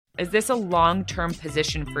Is this a long-term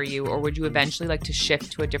position for you, or would you eventually like to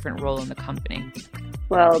shift to a different role in the company?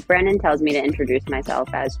 Well, Brandon tells me to introduce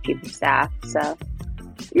myself as chief of staff, so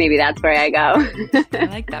maybe that's where I go. I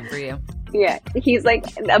like that for you. Yeah, he's like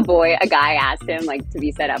a guy asked him like to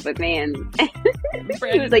be set up with me, and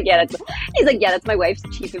he was like, yeah, that's my wife's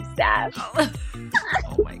chief of staff.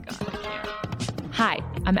 Oh my God, I can't. Hi,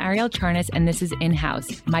 I'm Arielle Charnas, and this is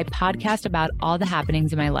In-House, my podcast about all the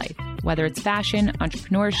happenings in my life. Whether it's fashion,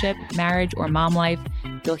 entrepreneurship, marriage, or mom life,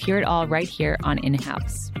 you'll hear it all right here on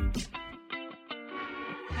In-House.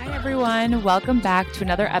 Hi everyone, welcome back to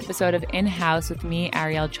another episode of In-House with me,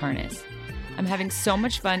 Arielle Charnas. I'm having so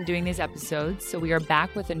much fun doing these episodes, so we are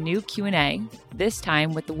back with a new Q&A, this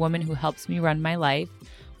time with the woman who helps me run my life.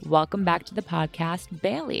 Welcome back to the podcast,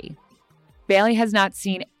 Bailey. Bailey has not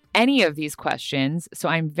seen any of these questions, so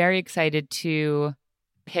I'm very excited to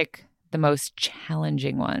pick the most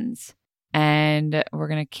challenging ones. And we're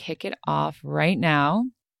going to kick it off right now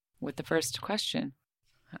with the first question.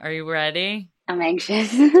 Are you ready? I'm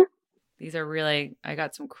anxious. These are really, I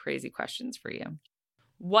got some crazy questions for you.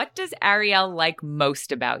 What does Arielle like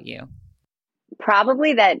most about you?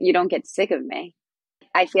 Probably that you don't get sick of me.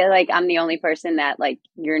 I feel like I'm the only person that like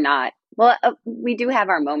you're not. Well, we do have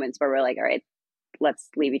our moments where we're like, all right, let's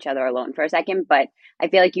leave each other alone for a second. But I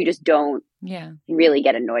feel like you just don't really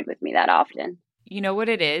get annoyed with me that often. You know what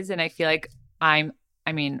it is? And I feel like I'm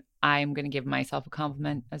going to give myself a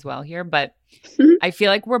compliment as well here, but I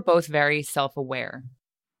feel like we're both very self-aware.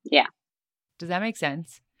 Yeah. Does that make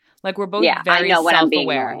sense? Like we're both very I know when self-aware. I'm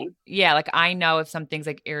being annoying. Yeah, like I know if something's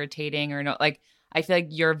like irritating or no. Like I feel like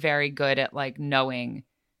you're very good at like knowing,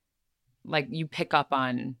 like you pick up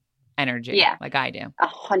on energy, like I do.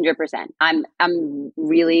 100%. I'm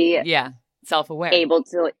really self-aware. Able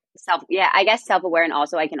to I guess self-aware, and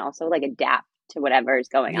also I can also like adapt to whatever is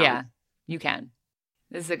going on. Yeah, you can.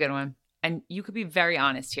 This is a good one, and you could be very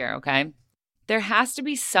honest here. Okay, there has to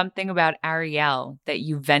be something about Arielle that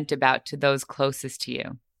you vent about to those closest to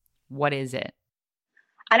you. What is it?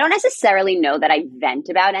 I don't necessarily know that I vent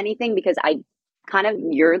about anything because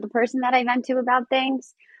you're the person that I vent to about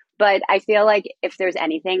things. But I feel like if there's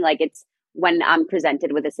anything, like it's when I'm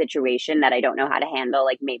presented with a situation that I don't know how to handle,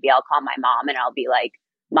 like maybe I'll call my mom and I'll be like,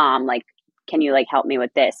 Mom, like, can you like help me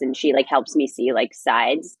with this? And she like helps me see like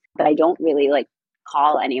sides, but I don't really like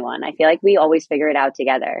call anyone. I feel like we always figure it out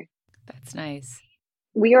together. That's nice.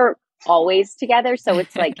 We are always together. So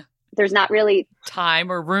it's like, there's not really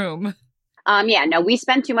time or room. We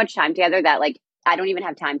spend too much time together that like, I don't even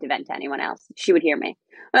have time to vent to anyone else. She would hear me.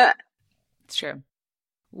 It's true.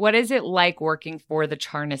 What is it like working for the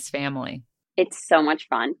Charnas family? It's so much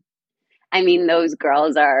fun. I mean, those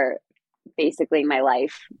girls are basically my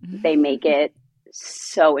life. They make it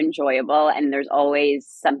so enjoyable, and there's always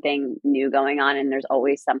something new going on, and there's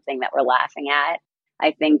always something that we're laughing at.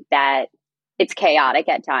 I think that it's chaotic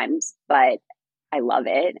at times, but I love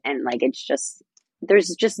it. And like,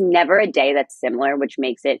 there's just never a day that's similar, which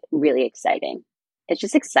makes it really exciting. It's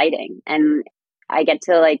just exciting. And I get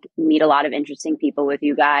to like meet a lot of interesting people with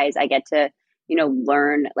you guys. I get to,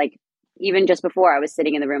 learn, like even just before I was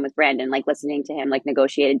sitting in the room with Brandon, like listening to him, like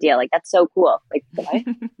negotiate a deal. Like that's so cool. Like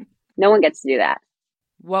no one gets to do that.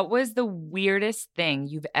 What was the weirdest thing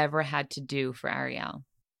you've ever had to do for Arielle?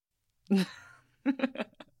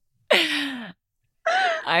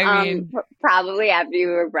 I mean, probably after you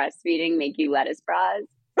were breastfeeding, make you lettuce bras.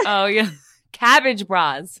 Oh yeah. Cabbage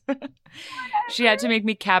bras. She had to make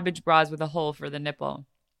me cabbage bras with a hole for the nipple.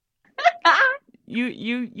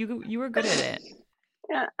 You were good at it.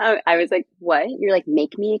 Yeah, I was like, what? You're like,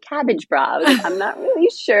 make me a cabbage bra. I was like, I'm not really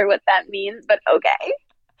sure what that means, but okay.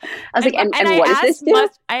 I was like, and what does this do?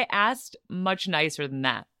 I asked much nicer than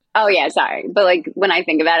that. Oh yeah, sorry. But like when I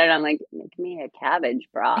think about it, I'm like, make me a cabbage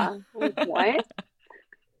bra. Like, what?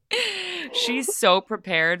 She's so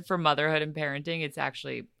prepared for motherhood and parenting. It's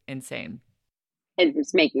actually insane.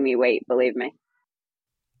 It's making me wait, believe me.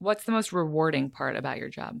 What's the most rewarding part about your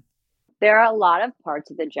job? There are a lot of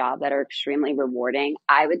parts of the job that are extremely rewarding.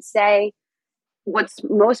 I would say what's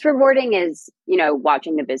most rewarding is,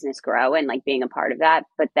 watching the business grow and like being a part of that.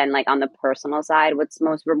 But then like on the personal side, what's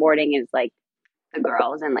most rewarding is like the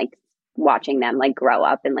girls and like watching them like grow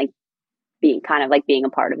up and like being a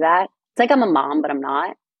part of that. It's like I'm a mom, but I'm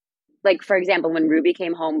not. Like, for example, when Ruby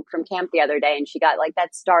came home from camp the other day and she got like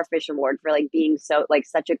that Starfish Award for like being so like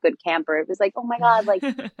such a good camper. It was like, oh my God, like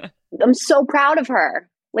I'm so proud of her.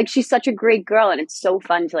 Like she's such a great girl, and it's so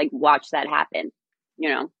fun to like watch that happen.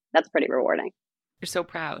 That's pretty rewarding. You're so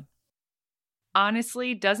proud.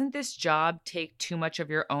 Honestly, doesn't this job take too much of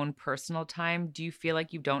your own personal time? Do you feel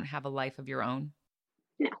like you don't have a life of your own?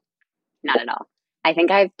 No, not at all. I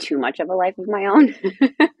think I have too much of a life of my own.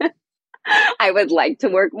 I would like to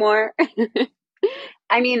work more.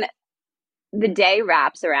 I mean, the day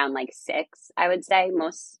wraps around like 6, I would say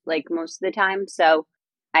most of the time. So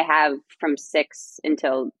I have from 6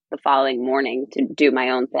 until the following morning to do my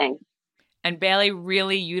own thing. And Bailey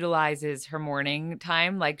really utilizes her morning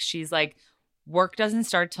time. Like she's like, work doesn't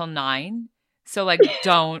start till 9. So like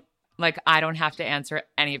I don't have to answer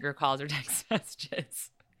any of your calls or text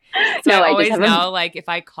messages. So No, I I just always have know like if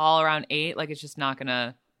I call around 8, like it's just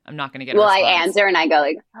I'm not gonna get a well, response. I answer and I go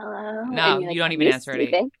like, hello. No, and you're like, you don't "Are even you answer at 8.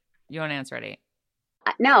 sleeping?" You don't answer at 8.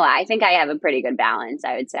 No, I think I have a pretty good balance,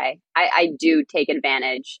 I would say. I do take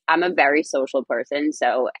advantage. I'm a very social person,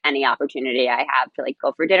 so any opportunity I have to like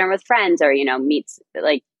go for dinner with friends or, meet,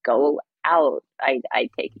 like go out, I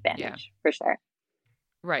take advantage for sure.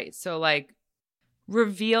 Right. So like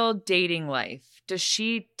reveal dating life. Does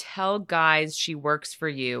she tell guys she works for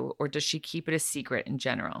you or does she keep it a secret in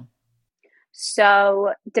general?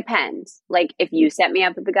 So depends. Like if you set me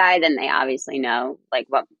up with a guy, then they obviously know like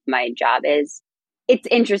what my job is. It's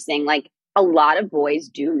interesting. Like a lot of boys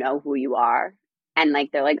do know who you are. And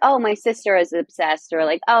like they're like, oh, my sister is obsessed, or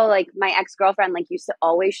like, oh, like my ex-girlfriend like used to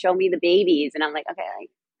always show me the babies. And I'm like, okay, like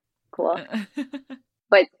cool.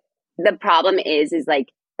 But the problem is like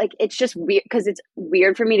it's just weird because it's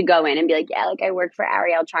weird for me to go in and be like, yeah, like I work for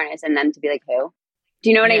Arielle Charnas, and then to be like, who? Do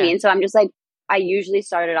you know what I mean? So I'm just like, I usually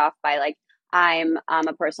started off by like, I'm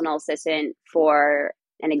a personal assistant for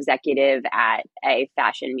an executive at a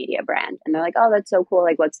fashion media brand. And they're like, oh, that's so cool.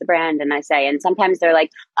 Like, what's the brand? And I say, and sometimes they're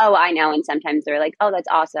like, oh, I know. And sometimes they're like, oh, that's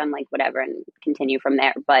awesome. Like, whatever. And continue from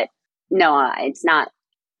there. But no, it's not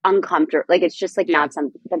uncomfortable. Like, it's just like not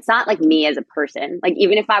that's not like me as a person. Like,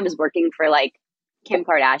 even if I was working for like Kim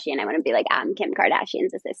Kardashian, I wouldn't be like, I'm Kim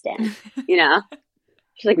Kardashian's assistant,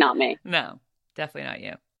 She's like, not me. No, definitely not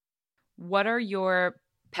you. What are your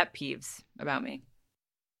pet peeves about me?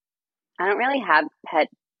 I don't really have pet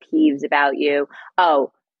peeves about you.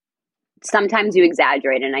 Oh, sometimes you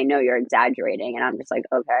exaggerate, and I know you're exaggerating, and I'm just like,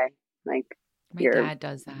 okay, like my dad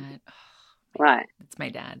does that. Oh, what? It's my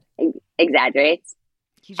dad. Exaggerates.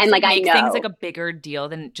 He just and like makes I know things like a bigger deal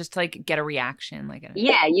than just to, like get a reaction. Like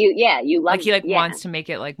you love like he like wants to make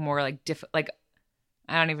it like more like like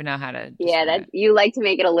I don't even know how to. That you like to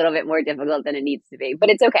make it a little bit more difficult than it needs to be, but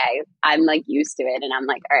it's okay. I'm like used to it, and I'm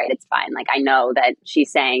like, all right, it's fine. Like I know that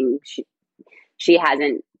she's saying she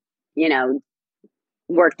hasn't,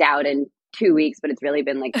 worked out in 2 weeks, but it's really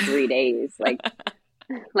been like 3 days. Like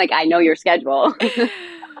I know your schedule.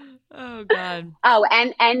 Oh God. Oh,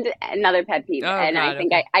 and another pet peeve, and God, I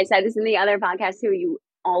think I said this in the other podcast too. You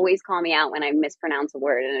always call me out when I mispronounce a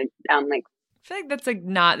word, and I'm like, I feel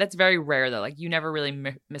like that's very rare though. Like you never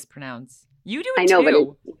really mispronounce. You do it I know,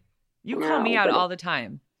 too. but you call me out all the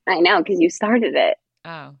time. I know because you started it.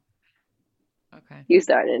 Oh, okay. You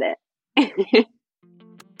started it.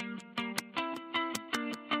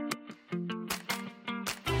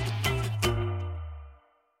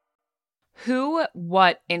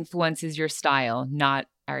 What influences your style, not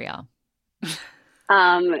Arielle?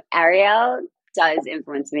 Arielle does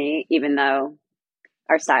influence me, even though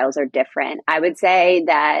our styles are different. I would say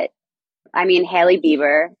that, Hailey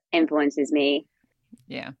Bieber influences me.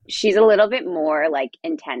 Yeah. She's a little bit more like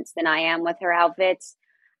intense than I am with her outfits.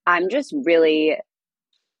 I'm just really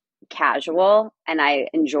casual and I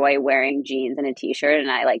enjoy wearing jeans and a t-shirt,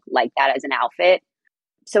 and I like that as an outfit.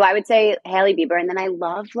 So I would say Hailey Bieber, and then I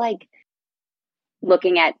love like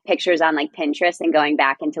looking at pictures on like Pinterest and going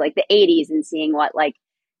back into like the 80s and seeing what like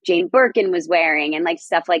Jane Birkin was wearing and like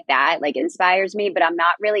stuff like that like inspires me, but I'm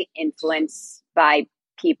not really influenced by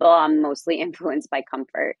people. I'm mostly influenced by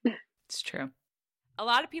comfort. It's true. A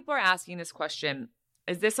lot of people are asking this question.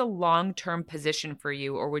 Is this a long-term position for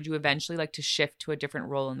you, or would you eventually like to shift to a different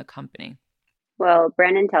role in the company? Well,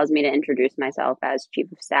 Brennan tells me to introduce myself as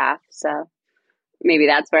chief of staff, so maybe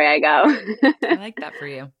that's where I go. I like that for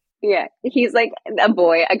you. Yeah, he's like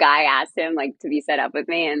a guy asked him like to be set up with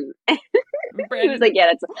me, and he was like,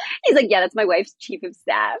 that's my wife's chief of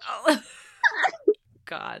staff. Oh.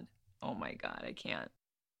 God. Oh my God, I can't.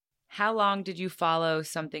 How long did you follow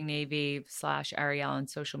Something Navy / Arielle on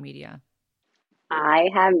social media? I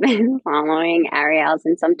have been following Arielle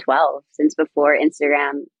since I'm 12, since before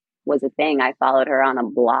Instagram was a thing. I followed her on a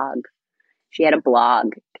blog. She had a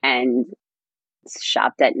blog and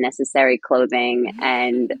shopped at Necessary Clothing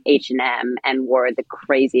and H&M and wore the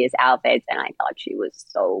craziest outfits, and I thought she was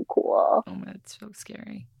so cool. Oh, that's so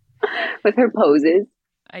scary. With her poses.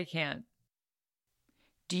 I can't.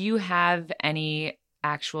 Do you have any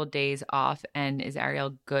actual days off, and is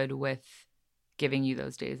Arielle good with giving you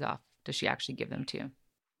those days off? Does she actually give them to you?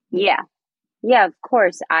 Yeah. Yeah, of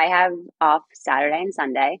course. I have off Saturday and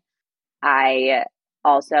Sunday. I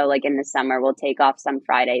also, like in the summer, will take off some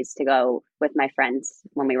Fridays to go with my friends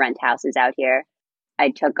when we rent houses out here. I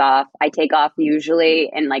take off usually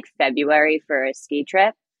in like February for a ski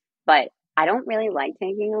trip, but I don't really like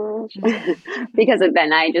taking off because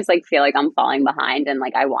then I just like feel like I'm falling behind and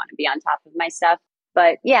like I want to be on top of my stuff.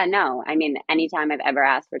 But yeah, no, I mean, anytime I've ever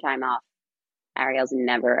asked for time off, Ariel's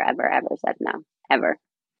never, ever, ever said no, ever.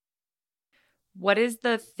 What is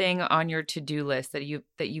the thing on your to-do list that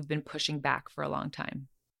you've been pushing back for a long time?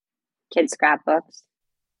 Kids scrapbooks.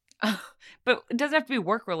 But it doesn't have to be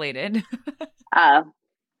work related. Uh,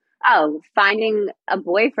 oh, finding a I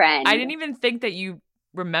boyfriend. didn't even think that you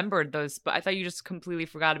remembered those, but I thought you just completely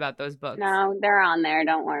forgot about those books. No, they're on there.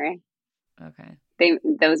 Don't worry. Okay.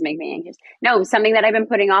 Those make me anxious. No, something that I've been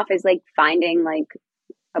putting off is like finding like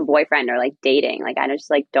a boyfriend or like dating. Like I just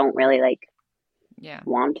like don't really like Yeah.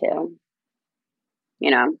 want to,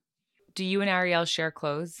 you know. Do you and Arielle share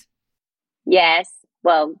clothes? Yes.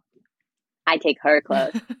 Well, I take her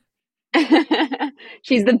clothes.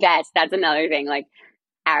 She's the best. That's another thing. Like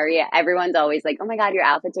Aria, everyone's always like, "Oh my God, your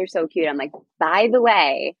outfits are so cute." I'm like, by the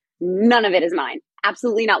way, none of it is mine.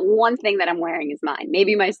 Absolutely not one thing that I'm wearing is mine.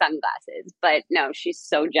 Maybe my sunglasses, but no, she's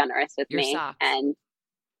so generous with Your me. socks. And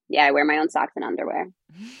yeah, I wear my own socks and underwear.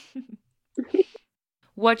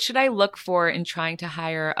 What should I look for in trying to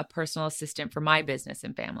hire a personal assistant for my business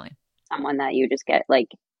and family? Someone that you just get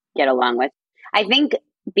along with. I think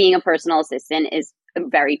being a personal assistant is a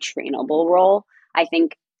very trainable role. I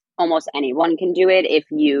think almost anyone can do it if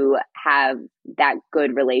you have that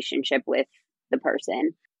good relationship with the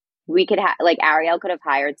person. We could have like Arielle could have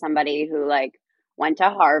hired somebody who like went to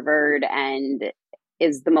Harvard and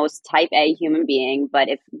is the most type A human being, but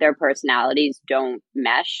if their personalities don't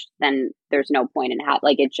mesh, then there's no point in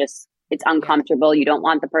like it's Yeah. uncomfortable. You don't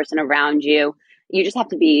want the person around you. You just have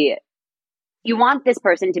to be you want this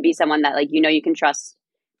person to be someone that like you can trust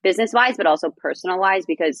business wise but also personal wise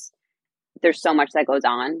because there's so much that goes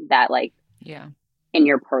on that like Yeah. in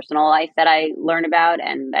your personal life that I learn about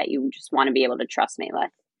and that you just want to be able to trust me with,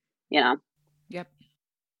 you know. Yep.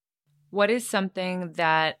 What is something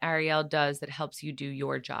that Arielle does that helps you do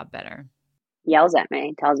your job better? Yells at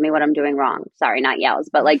me, tells me what I'm doing wrong. Sorry, not yells,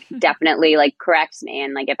 but like definitely like corrects me,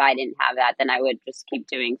 and like if I didn't have that then I would just keep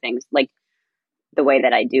doing things like the way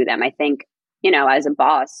that I do them. I think, as a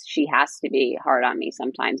boss, she has to be hard on me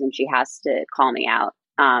sometimes and she has to call me out.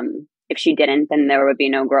 If she didn't, then there would be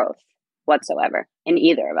no growth whatsoever in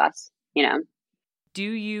either of us. Do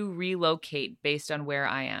you relocate based on where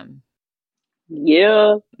I am?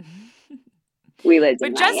 Yeah. We lived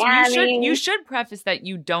in But just you Miami. should preface that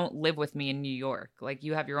you don't live with me in New York. Like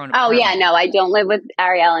you have your own Oh yeah, apartment. no, I don't live with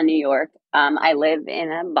Arielle in New York. I live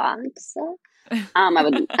in a box.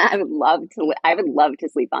 I would love to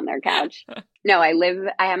sleep on their couch. No, I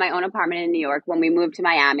have my own apartment in New York. When we moved to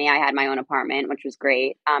Miami, I had my own apartment, which was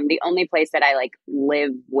great. The only place that I like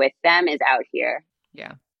live with them is out here,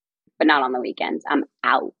 Yeah. but not on the weekends. I'm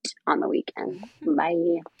out on the weekends.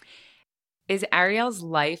 Bye. Is Arielle's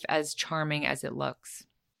life as charming as it looks?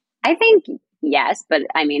 I think yes, but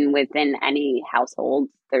I mean, within any household,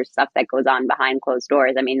 there's stuff that goes on behind closed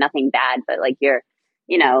doors. I mean, nothing bad, but like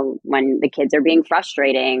when the kids are being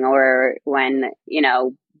frustrating or when,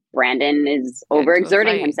 Brandon is Get into a overexerting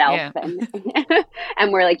fight. himself Yeah. and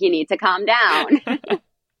and we're like, you need to calm down.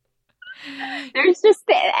 There's just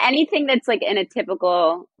anything that's like in a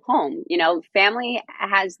typical home, family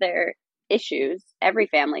has their issues. Every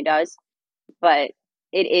family does, but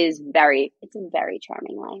it's a very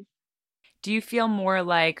charming life. Do you feel more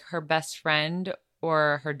like her best friend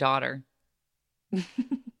or her daughter?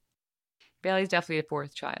 Bailey's definitely a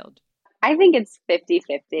fourth child. I think it's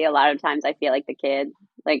 50-50. A lot of times I feel like the kid,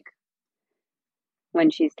 like when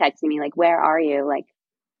she's texting me, like, where are you? Like,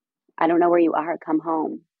 I don't know where you are. Come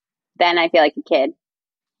home. Then I feel like a kid.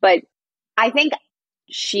 But I think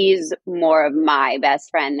she's more of my best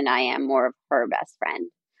friend than I am more of her best friend.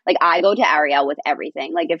 Like, I go to Arielle with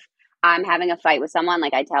everything. Like, if I'm having a fight with someone,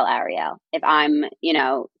 like, I tell Arielle. If I'm,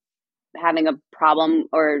 having a problem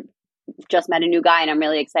or just met a new guy and I'm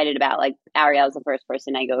really excited about, like, Arielle's the first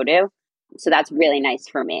person I go to. So that's really nice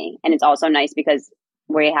for me. And it's also nice because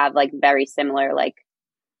we have like very similar like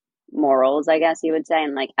morals, I guess you would say,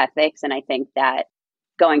 and like ethics. And I think that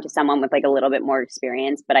going to someone with like a little bit more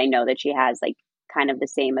experience, but I know that she has like kind of the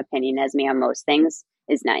same opinion as me on most things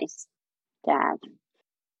is nice to have.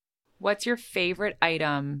 What's your favorite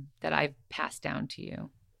item that I've passed down to you?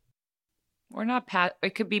 Or not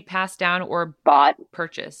it could be passed down or Bought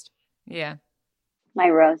purchased. Yeah. my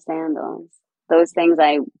rose sandals. Those things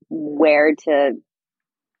I wear to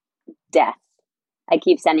death. I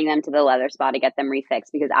keep sending them to the leather spa to get them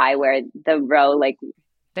refixed because I wear the row like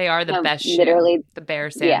They are the best literally shoe, the bear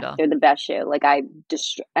yeah, sandal. they're the best shoe. Like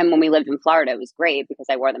and when we lived in Florida, it was great because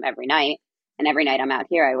I wore them every night. And every night I'm out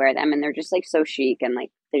here, I wear them and they're just like so chic and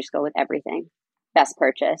like they just go with everything. Best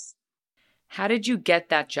purchase. How did you get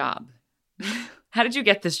that job? How did you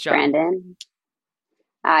get this job? Brandon.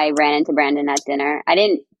 I ran into Brandon at dinner. I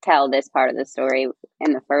didn't tell this part of the story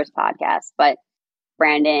in the first podcast, but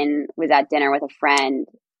Brandon was at dinner with a friend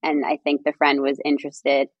and I think the friend was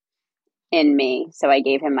interested in me. So I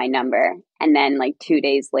gave him my number. And then like 2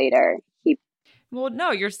 days later, Well,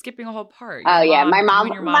 no, you're skipping a whole part. my You mom,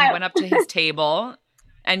 and your mom went up to his table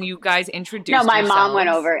and you guys introduced no, my yourselves. mom went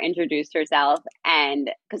over, introduced herself. And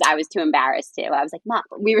because I was too embarrassed to, I was like, Mom,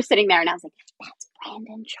 we were sitting there and I was like, that's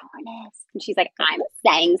Brandon Charnas. And she's like, I'm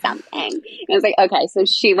saying something. And I was like, okay. So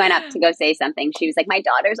she went up to go say something. She was like, my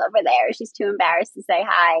daughter's over there. She's too embarrassed to say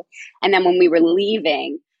hi. And then when we were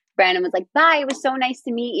leaving, Brandon was like, bye. It was so nice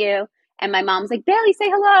to meet you. And my mom was like, Bailey,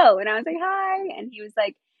 say hello. And I was like, hi. And he was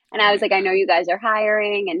like, and I was like, I know you guys are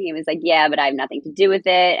hiring. And he was like, yeah, but I have nothing to do with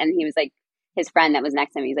it. And he was like, his friend that was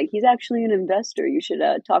next to him, he's like, he's actually an investor. You should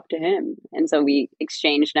talk to him. And so we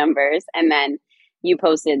exchanged numbers. And then you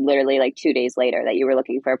posted literally like 2 days later that you were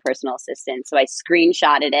looking for a personal assistant. So I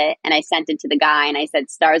screenshotted it and I sent it to the guy and I said,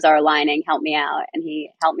 stars are aligning, help me out. And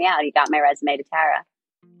he helped me out. He got my resume to Tara.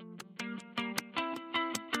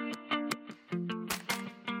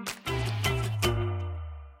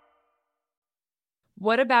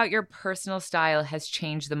 What about your personal style has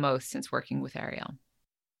changed the most since working with Arielle?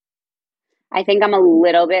 I think I'm a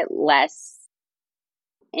little bit less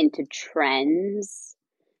into trends.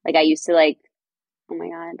 Like I used to like, oh my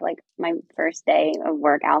God, like my first day of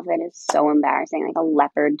work outfit is so embarrassing. Like a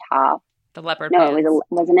leopard top. The leopard No, pants.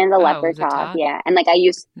 wasn't it a leopard was it top? Yeah. And like I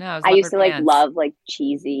used to like pants. love like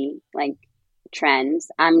cheesy like trends.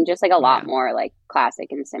 I'm just like a lot more like classic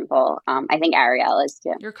and simple. I think Arielle is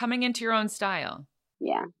too. You're coming into your own style.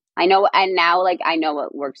 Yeah. I know, and now like I know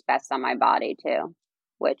what works best on my body too,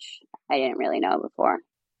 which I didn't really know before.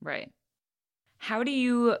 Right. How do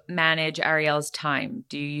you manage Arielle's time?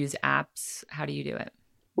 Do you use apps? How do you do it?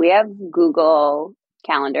 We have Google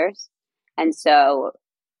calendars. And so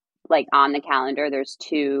like on the calendar, there's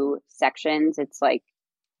 2 sections. It's like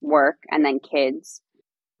work and then kids.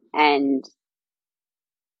 And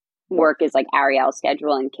work is like Arielle's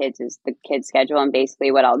schedule and kids is the kids' schedule. And basically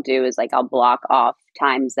what I'll do is like I'll block off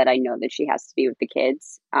times that I know that she has to be with the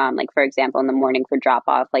kids. Like for example, in the morning for drop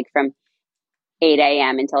off, like from 8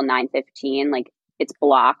 a.m. until 9:15, like it's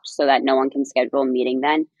blocked so that no one can schedule a meeting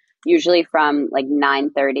then. Usually from like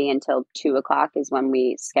 9:30 until 2 o'clock is when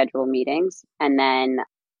we schedule meetings. And then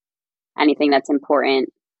anything that's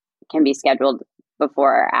important can be scheduled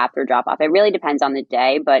before or after drop off. It really depends on the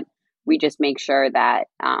day, but we just make sure that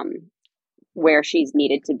where she's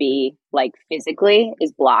needed to be like physically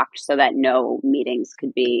is blocked so that no meetings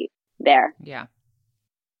could be there. Yeah.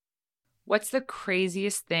 What's the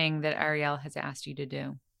craziest thing that Arielle has asked you to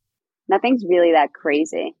do? Nothing's really that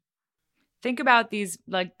crazy. Think about these,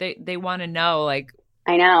 like they want to know, like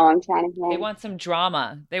I know, I'm trying to think. They want some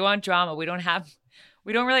drama. They want drama. We don't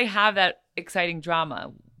really have that exciting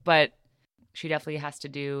drama, but she definitely has to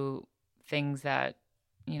do things that,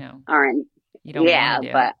 aren't you don't want to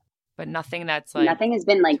do. But nothing that's like nothing has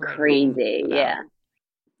been like crazy. Yeah.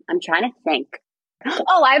 I'm trying to think.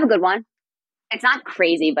 Oh, I have a good one. It's not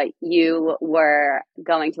crazy, but you were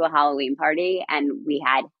going to a Halloween party and we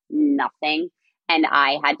had nothing. And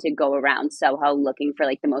I had to go around Soho looking for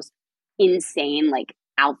like the most insane like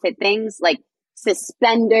outfit things, like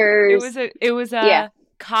suspenders. It was a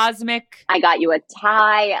cosmic. I got you a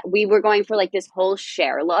tie. We were going for like this whole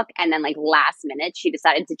share look. And then like last minute, she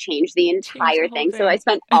decided to change the entire thing. So I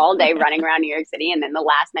spent all day running around New York City. And then the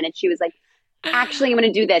last minute, she was like, actually, I'm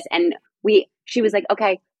going to do this. And she was like,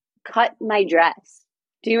 okay, cut my dress.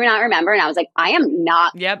 Do you not remember? And I was like, I am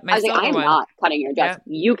not. Yep. I was like, I am not cutting your dress. Yep.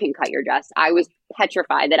 You can cut your dress. I was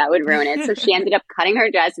petrified that I would ruin it. So she ended up cutting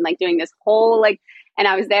her dress and like doing this whole like, and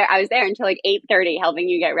I was there until like 8:30 helping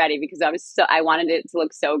you get ready because I wanted it to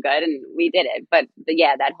look so good and we did it. But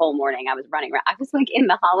yeah, that whole morning I was running around. I was like in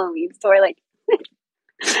the Halloween store, like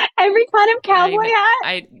every kind of cowboy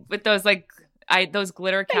hat. With those those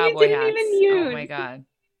glitter cowboy hats. Even use. Oh my God.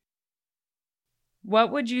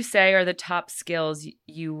 What would you say are the top skills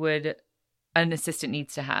an assistant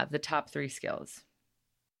needs to have? The top 3 skills.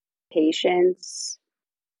 Patience,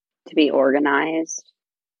 to be organized,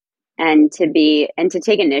 and to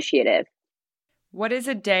take initiative. What is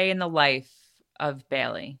a day in the life of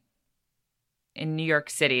Bailey in New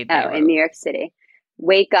York City? In New York City.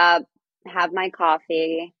 Wake up, have my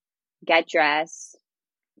coffee, get dressed,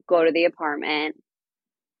 go to the apartment,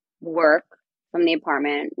 work from the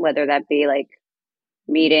apartment, whether that be like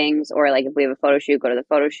meetings or like if we have a photo shoot, go to the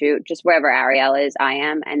photo shoot, just wherever Arielle is, I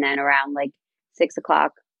am. And then around like 6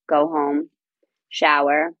 o'clock, go home,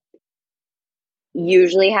 shower,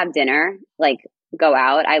 usually have dinner, like go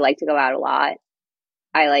out. I like to go out a lot.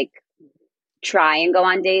 I like try and go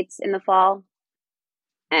on dates in the fall.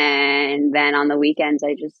 And then on the weekends,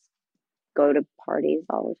 I just go to parties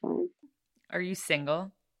all the time. Are you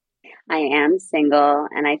single? I am single,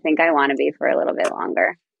 and I think I want to be for a little bit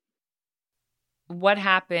longer. What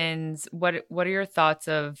happens? What are your thoughts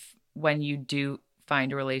of when you do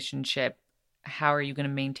find a relationship? How are you going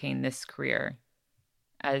to maintain this career?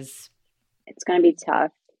 It's going to be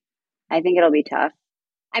tough. I think it'll be tough.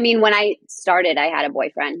 I mean, when I started, I had a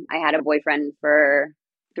boyfriend. I had a boyfriend for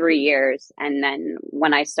 3 years. And then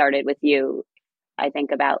when I started with you, I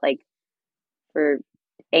think about like for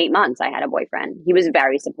 8 months, I had a boyfriend. He was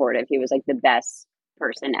very supportive. He was like the best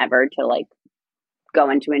person ever to like go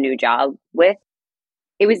into a new job with.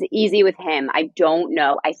 It was easy with him. I don't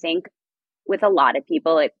know. I think with a lot of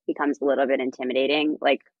people, it becomes a little bit intimidating.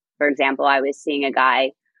 Like, for example, I was seeing a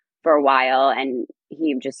guy for a while and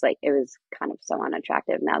he just like, it was kind of so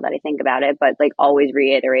unattractive now that I think about it, but like always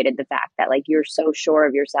reiterated the fact that like you're so sure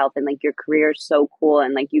of yourself and like your career is so cool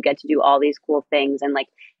and like you get to do all these cool things and like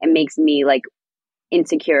it makes me like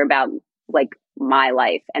insecure about like my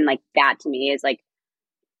life. And like that to me is like,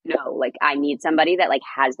 no, like I need somebody that like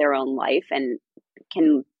has their own life and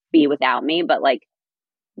can be without me, but like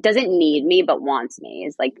doesn't need me but wants me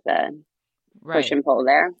is like the push and pull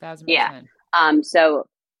there. 1,000%. Yeah. So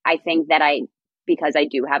I think that because I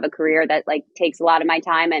do have a career that like takes a lot of my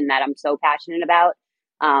time and that I'm so passionate about,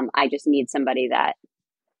 I just need somebody that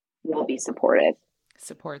will be supportive.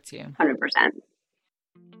 Supports you. 100%.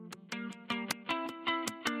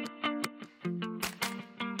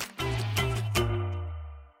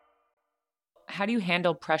 How do you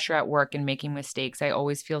handle pressure at work and making mistakes? I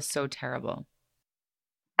always feel so terrible.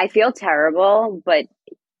 I feel terrible, but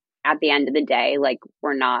at the end of the day, like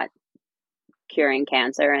we're not curing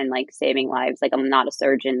cancer and like saving lives. Like I'm not a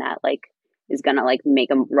surgeon that like is gonna like make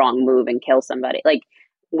a wrong move and kill somebody. Like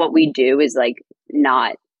what we do is like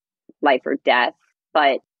not life or death.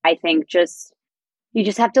 But I think you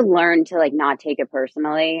just have to learn to like not take it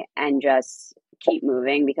personally and just keep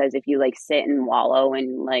moving, because if you like sit and wallow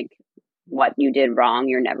in like what you did wrong,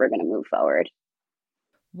 you're never gonna move forward.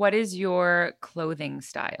 What is your clothing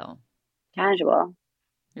style? Casual.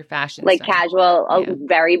 Your fashion like style. Casual,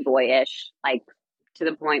 very boyish, like to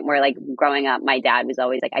the point where like growing up, my dad was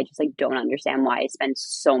always like, I just like don't understand why I spend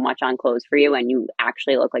so much on clothes for you and you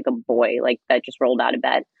actually look like a boy like that just rolled out of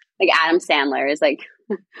bed. Like Adam Sandler is like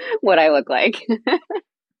what I look like.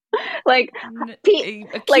 like Pete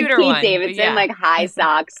one, Davidson, yeah. like high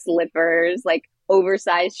socks, slippers, like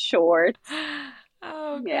oversized shorts.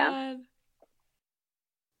 Oh yeah. God.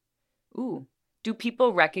 Ooh. Do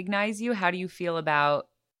people recognize you? How do you feel about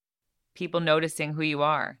people noticing who you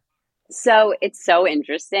are? So it's so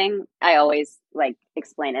interesting. I always like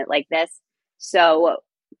explain it like this. So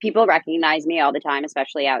people recognize me all the time,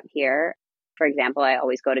 especially out here. For example, I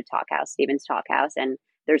always go to Stephen's Talk House, and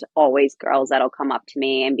there's always girls that'll come up to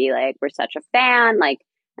me and be like, we're such a fan. Like,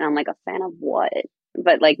 and I'm like, a fan of what?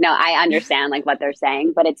 But like, no, I understand like what they're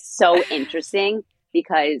saying, but it's so interesting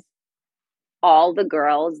because all the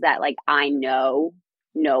girls that like I know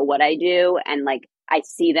what I do, and like I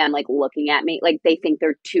see them like looking at me like they think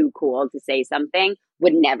they're too cool to say something,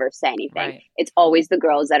 would never say anything. Right. It's always the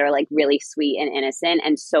girls that are like really sweet and innocent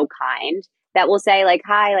and so kind that will say like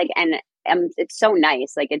hi, like, and it's so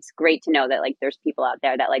nice. Like it's great to know that like there's people out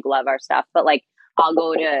there that like love our stuff. But like I'll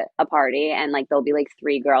go to a party and like there'll be like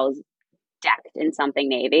 3 girls decked in something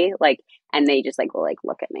navy, like, and they just like will like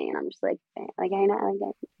look at me and I'm just like I know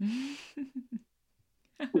like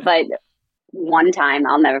that. But one time,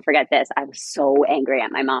 I'll never forget this, I was so angry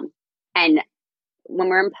at my mom. And when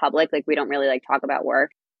we're in public, like we don't really like talk about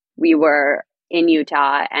work. We were in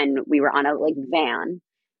Utah and we were on a like van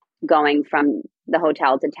going from the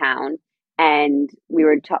hotel to town, and we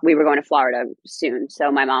were going to Florida soon.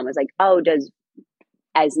 So my mom was like, "Oh, does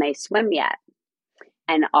Esme swim yet?"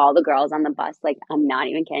 And all the girls on the bus, like I'm not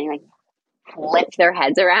even kidding, like flipped their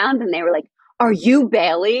heads around and they were like, "Are you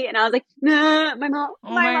Bailey?" And I was like, "Nah." My mom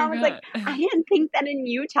was like, "I didn't think that in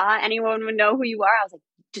Utah anyone would know who you are." I was like,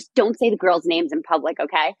 "Just don't say the girls' names in public,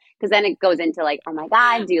 okay?" Because then it goes into like, "Oh my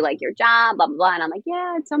God, do you like your job?" Blah blah blah. And I'm like,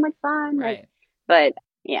 "Yeah, it's so much fun." Right. Like, but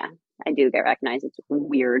yeah, I do get recognized. It's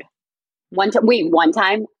weird. One time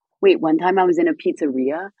I was in a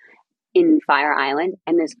pizzeria in Fire Island,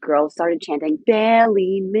 and this girl started chanting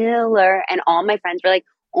Bailey Miller, and all my friends were like,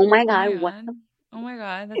 oh my God, what? Oh my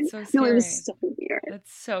God, that's so No, scary. it was so weird.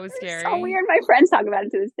 That's so scary. So weird. My friends talk about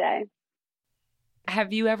it to this day.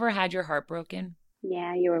 Have you ever had your heart broken?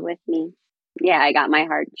 Yeah, you were with me. Yeah, I got my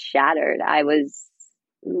heart shattered. I was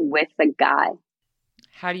with a guy.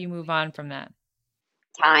 How do you move on from that?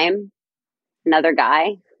 Time, another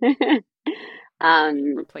guy.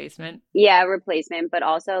 Replacement? Yeah, replacement, but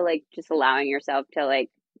also like just allowing yourself to like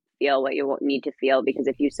feel what you need to feel, because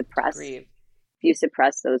if you suppress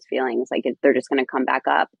those feelings, like they're just going to come back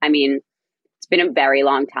up. I mean, it's been a very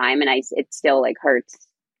long time, and it still like hurts.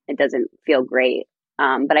 It doesn't feel great.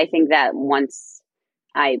 But I think that once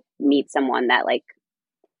I meet someone that like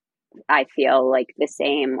I feel like the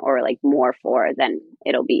same or like more for, then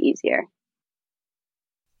it'll be easier.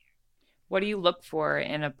 What do you look for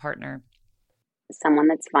in a partner? Someone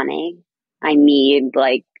that's funny. I need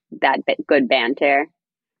like that good banter,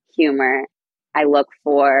 humor. I look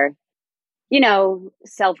for,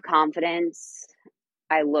 self-confidence.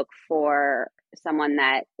 I look for someone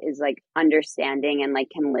that is like understanding and like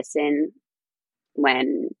can listen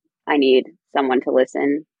when I need someone to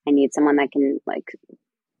listen. I need someone that can like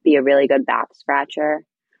be a really good back scratcher.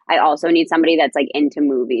 I also need somebody that's like into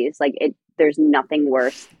movies. There's nothing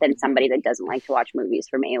worse than somebody that doesn't like to watch movies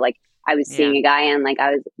for me. Like I was seeing a guy, and like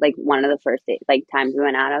I was like one of the first times we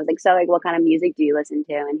went out, I was like, so like what kind of music do you listen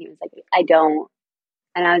to? And he was like, I don't.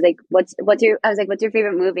 And I was like, what's your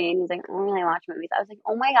favorite movie? And he's like, I don't really watch movies. I was like,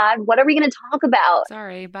 oh my God, what are we going to talk about?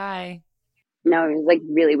 Sorry, bye. No, it was like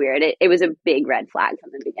really weird. It was a big red flag from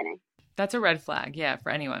the beginning. That's a red flag, yeah,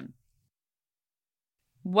 for anyone.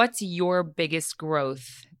 What's your biggest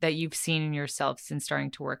growth that you've seen in yourself since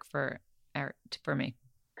starting to work for me?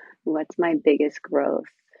 What's my biggest growth?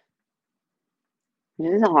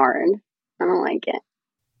 This is hard. I don't like it.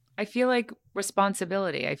 I feel like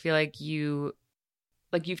responsibility. I feel like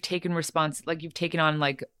you've taken on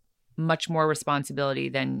like much more responsibility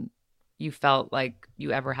than you felt like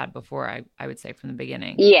you ever had before, I would say, from the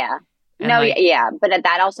beginning. Yeah. And yeah. But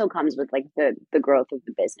that also comes with like the growth of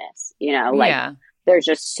the business, there's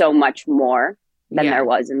just so much more than there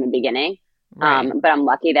was in the beginning. Right. But I'm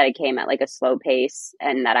lucky that it came at like a slow pace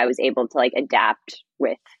and that I was able to like adapt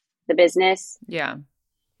with the business. Yeah.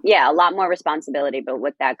 Yeah. A lot more responsibility, but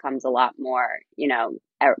with that comes a lot more,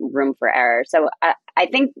 room for error. So I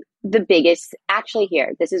think the biggest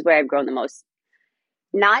this is where I've grown the most,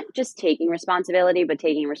 not just taking responsibility, but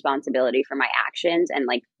taking responsibility for my actions and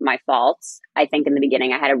like my faults. I think in the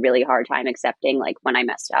beginning I had a really hard time accepting like when I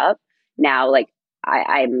messed up. Now, like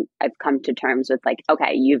I've come to terms with like,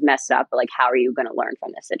 okay, you've messed up, but like, how are you going to learn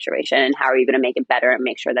from this situation, and how are you going to make it better and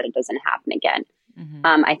make sure that it doesn't happen again?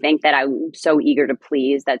 Mm-hmm. I think that I'm so eager to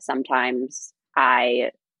please that sometimes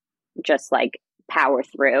I just like power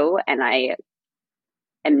through, and I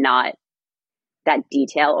am not that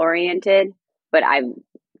detail oriented, but I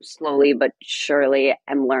slowly but surely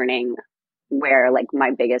am learning where like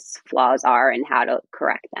my biggest flaws are and how to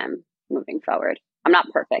correct them moving forward. I'm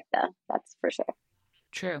not perfect though. That's for sure.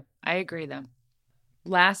 True. I agree though.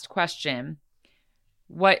 Last question.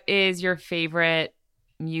 What is your favorite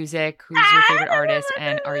music? Who's your favorite artist?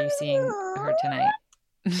 And are you seeing her tonight?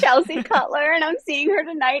 Chelsea Cutler, and I'm seeing her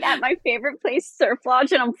tonight at my favorite place, Surf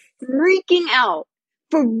Lodge, and I'm freaking out.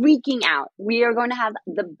 We are going to have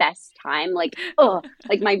the best time. Like,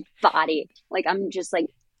 like my body. Like, I'm just like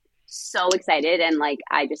so excited, and like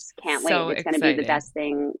I just can't wait. It's going to be the best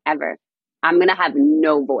thing ever. I'm going to have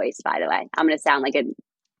no voice, by the way. I'm going to sound like a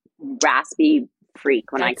raspy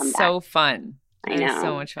freak when I come back. That's so fun. I know.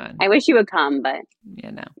 So much fun. I wish you would come, but... Yeah,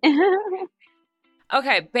 no.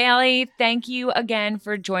 Okay, Bailey, thank you again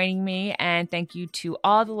for joining me, and thank you to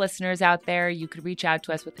all the listeners out there. You could reach out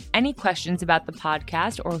to us with any questions about the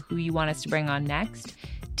podcast or who you want us to bring on next.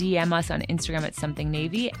 DM us on Instagram at Something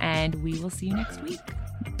Navy, and we will see you next week.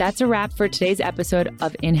 That's a wrap for today's episode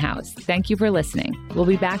of In-House. Thank you for listening. We'll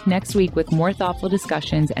be back next week with more thoughtful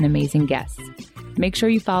discussions and amazing guests. Make sure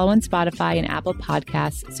you follow on Spotify and Apple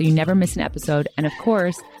Podcasts so you never miss an episode. And of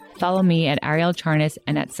course, follow me at Arielle Charnas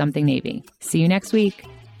and at Something Navy. See you next week.